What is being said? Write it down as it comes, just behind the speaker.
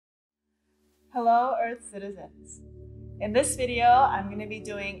Hello, Earth citizens. In this video, I'm going to be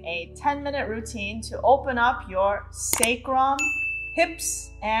doing a 10-minute routine to open up your sacrum,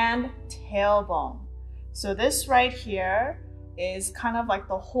 hips, and tailbone. So this right here is kind of like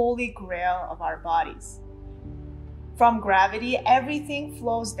the holy grail of our bodies. From gravity, everything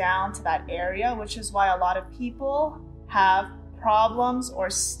flows down to that area, which is why a lot of people have problems or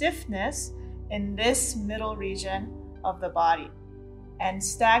stiffness in this middle region of the body. And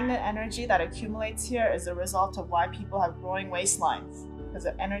stagnant energy that accumulates here is a result of why people have growing waistlines, because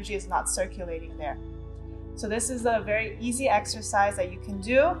the energy is not circulating there. So this is a very easy exercise that you can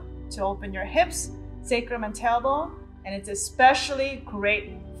do to open your hips, sacrum, and tailbone, and it's especially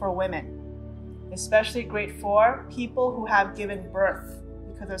great for women, especially great for people who have given birth,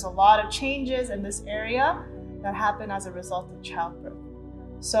 because there's a lot of changes in this area that happen as a result of childbirth.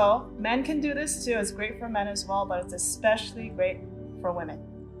 So men can do this too. It's great for men as well, but it's especially great for women.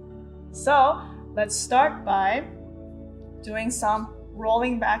 So let's start by doing some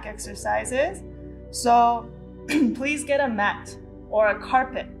rolling back exercises. So please get a mat or a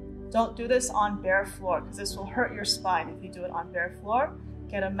carpet. Don't do this on bare floor because this will hurt your spine if you do it on bare floor.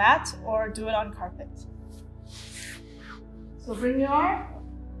 Get a mat or do it on carpet. So bring your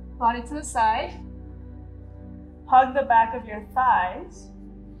body to the side. Hug the back of your thighs,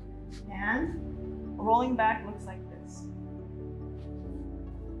 and rolling back looks like this.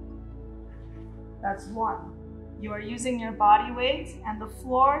 That's one. You are using your body weight and the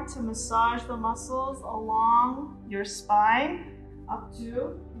floor to massage the muscles along your spine up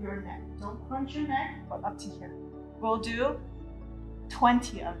to your neck. Don't crunch your neck, but up to here. We'll do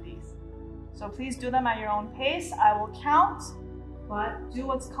 20 of these. So please do them at your own pace. I will count, but do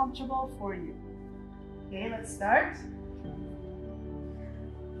what's comfortable for you. Okay, let's start.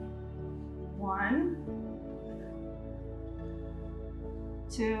 1,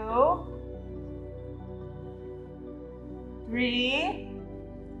 2, 3,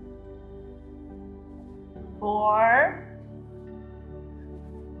 4,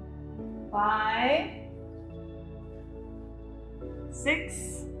 5,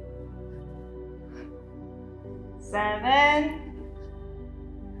 6, 7,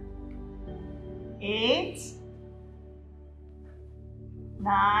 8,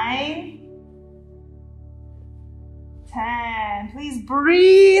 9, 10. Please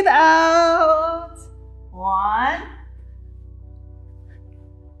breathe out. 1,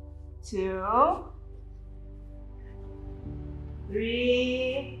 2,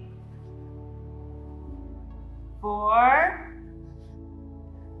 3, 4,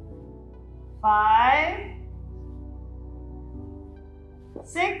 5,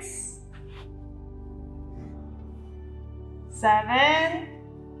 6, 7,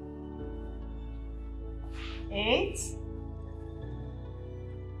 8,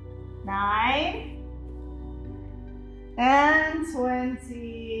 9, and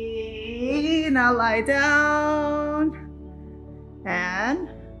 20. Now lie down and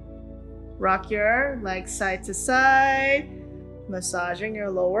rock your legs side to side, massaging your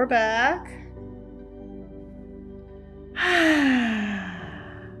lower back.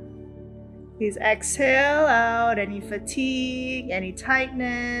 Please exhale out any fatigue, any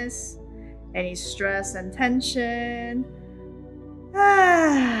tightness, any stress and tension.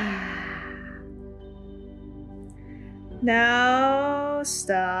 Now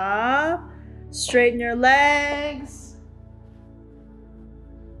stop, straighten your legs,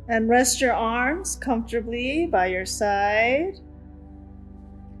 and rest your arms comfortably by your side.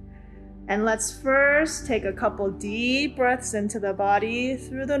 And let's first take a couple deep breaths into the body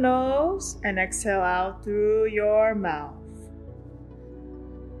through the nose and exhale out through your mouth.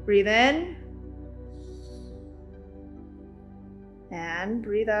 Breathe in and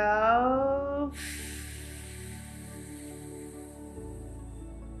breathe out.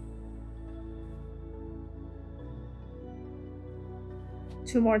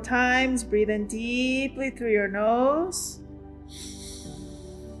 Two more times. Breathe in deeply through your nose.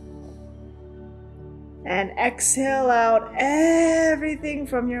 And exhale out everything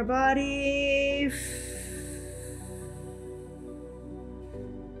from your body.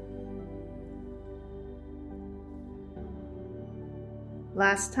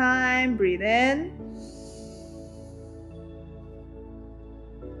 Last time, breathe in.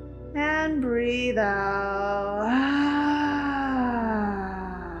 And breathe out.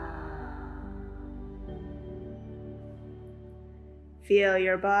 Feel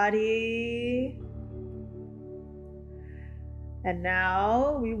your body. And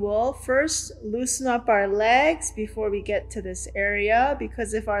now we will first loosen up our legs before we get to this area,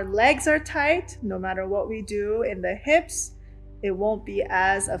 because if our legs are tight, no matter what we do in the hips, it won't be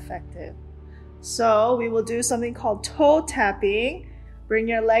as effective. So we will do something called toe tapping. Bring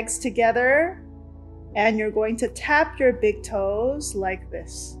your legs together and you're going to tap your big toes like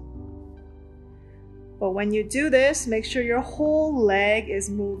this. But when you do this, make sure your whole leg is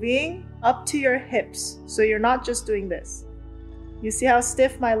moving up to your hips. So you're not just doing this. You see how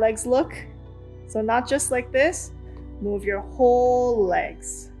stiff my legs look? So not just like this, move your whole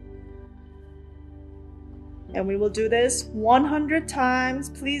legs. And we will do this 100 times.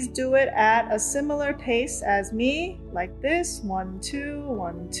 Please do it at a similar pace as me, like this. 1, 2,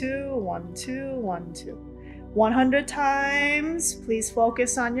 1, 2, 1, 2, 1, 2. 100 times. Please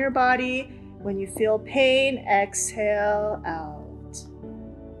focus on your body. When you feel pain, exhale out.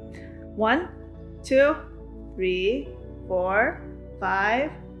 1, 2, 3, 4,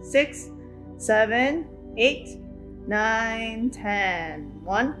 5, 6, 7, 8, 9, 10.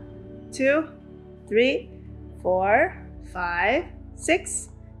 1, 2, 3, 4, 5, 6,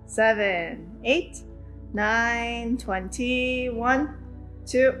 7, 8, 9, 20. 1,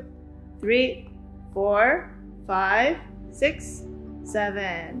 2, 3, 4, 5, 6,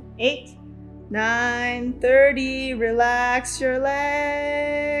 7, 8, 9, 30. Relax your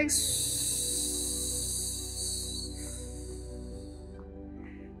legs.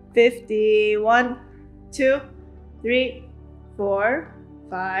 50. 1, 2, 3, 4,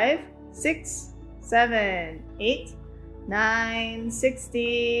 5, 6, 7, 8, 9,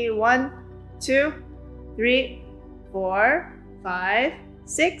 60. 1, 2, 3, 4, 5,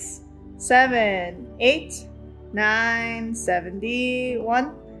 6, 7, 8, 9, 70.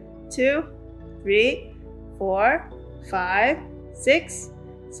 1, 2, 3, 4, 5, 6,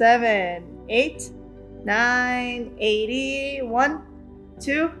 7, 8, 9, 80. 1,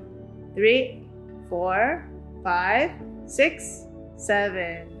 2, 3, 4, 5, 6,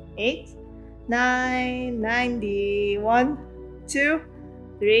 7, 8, 9, 90. 1, 2,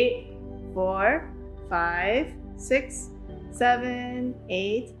 3, 4, 5, 6, 7,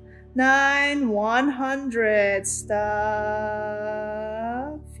 8, 9, 100. Stop.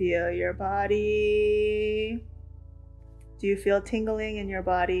 Feel your body. Do you feel tingling in your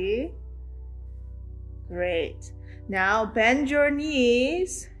body? Great. Now bend your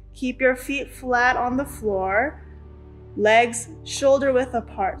knees. Keep your feet flat on the floor. Legs shoulder width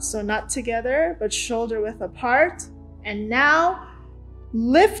apart. So not together, but shoulder width apart. And now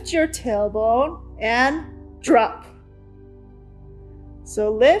lift your tailbone and drop.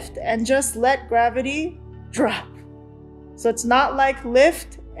 So lift and just let gravity drop. So it's not like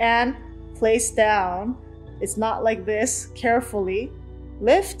lift and place down. It's not like this, carefully.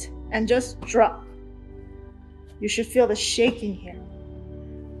 Lift and just drop. You should feel the shaking here.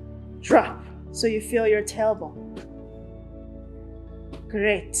 Drop, so you feel your tailbone.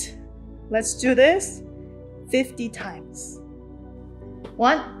 Great. Let's do this 50 times.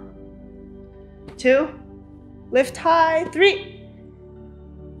 1, 2, lift high. 3,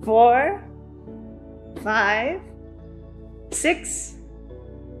 4, 5, 6,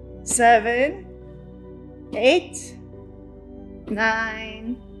 7, 8,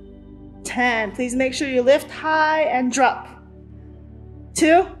 9, 10. Please make sure you lift high and drop.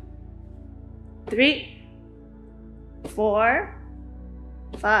 2, 3, 4,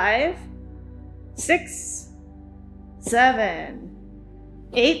 5, 6, 7,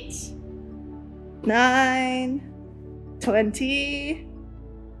 8, 9, 20.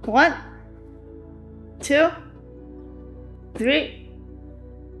 1, 2, 3,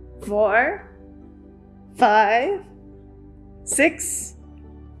 4, 5, 6,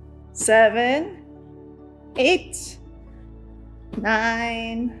 7, 8,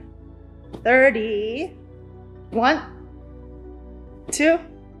 9, 30. 1, 2,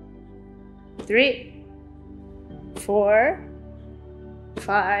 3, 4,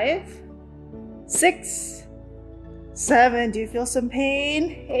 5, 6, 7. Do you feel some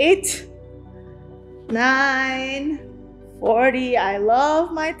pain? 8, 9, 40. I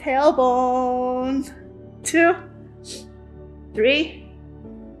love my tailbone. 2, 3,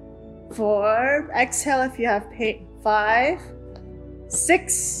 4. Exhale if you have pain. 5,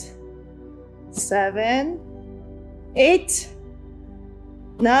 6, 7, 8,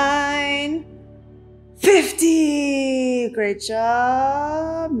 9, 50. Great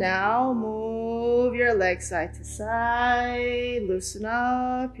job. Now move your legs side to side. Loosen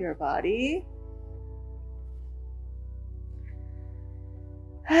up your body.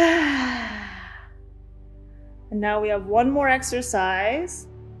 And now we have one more exercise.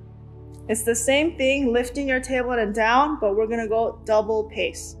 It's the same thing, lifting your tailbone and down, but we're gonna go double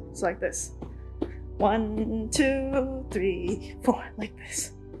pace. It's like this. 1, 2, 3, 4, like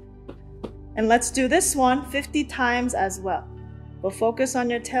this. And let's do this one 50 times as well. But focus on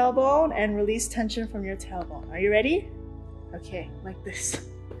your tailbone and release tension from your tailbone. Are you ready? Okay, like this.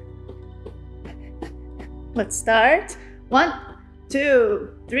 Let's start. 1, 2,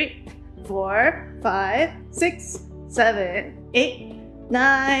 3, 4, 5, 6, 7, 8,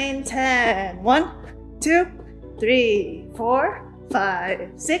 9, 10. 1, 2, 3, 4,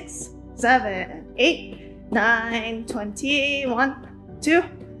 5, 6, 7, 8, 9, 20. 1, 2,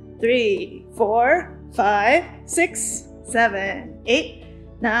 3, 4, 5, 6, 7, 8,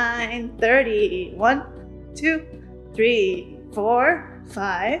 9, 30. 1, 2, 3, 4,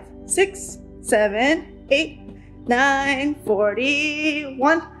 5, 6, 7, 8, 9, 40.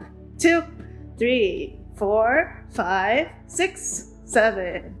 1, 2, 3, 4, 5, 6,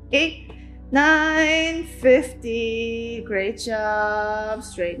 7, 8, 9, 50. Great job.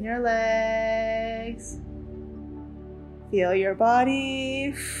 Straighten your legs. Feel your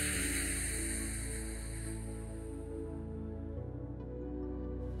body.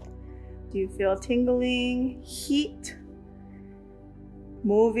 Do you feel tingling, heat,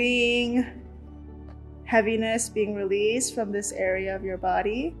 moving, heaviness being released from this area of your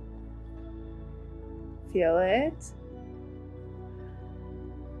body? Feel it.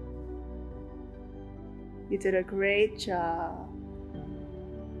 You did a great job.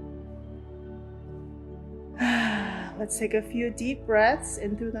 Let's take a few deep breaths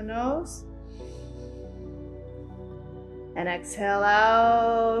in through the nose. And exhale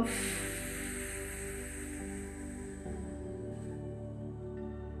out.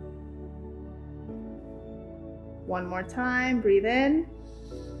 One more time, breathe in.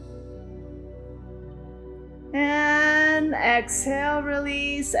 And exhale,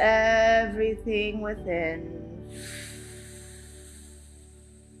 release everything within.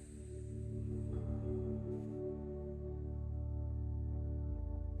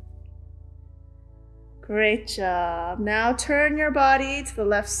 Great job. Now turn your body to the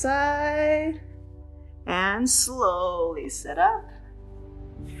left side and slowly sit up.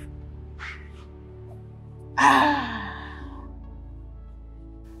 How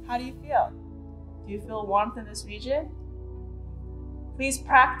do you feel? Do you feel warmth in this region? Please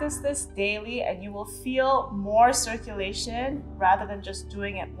practice this daily and you will feel more circulation rather than just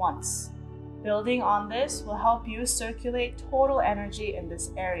doing it once. Building on this will help you circulate total energy in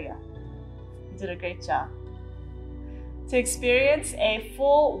this area. You did a great job. To experience a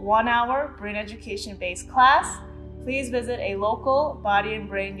full 1-hour brain education-based class, please visit a local body and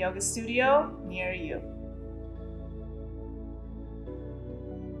brain yoga studio near you.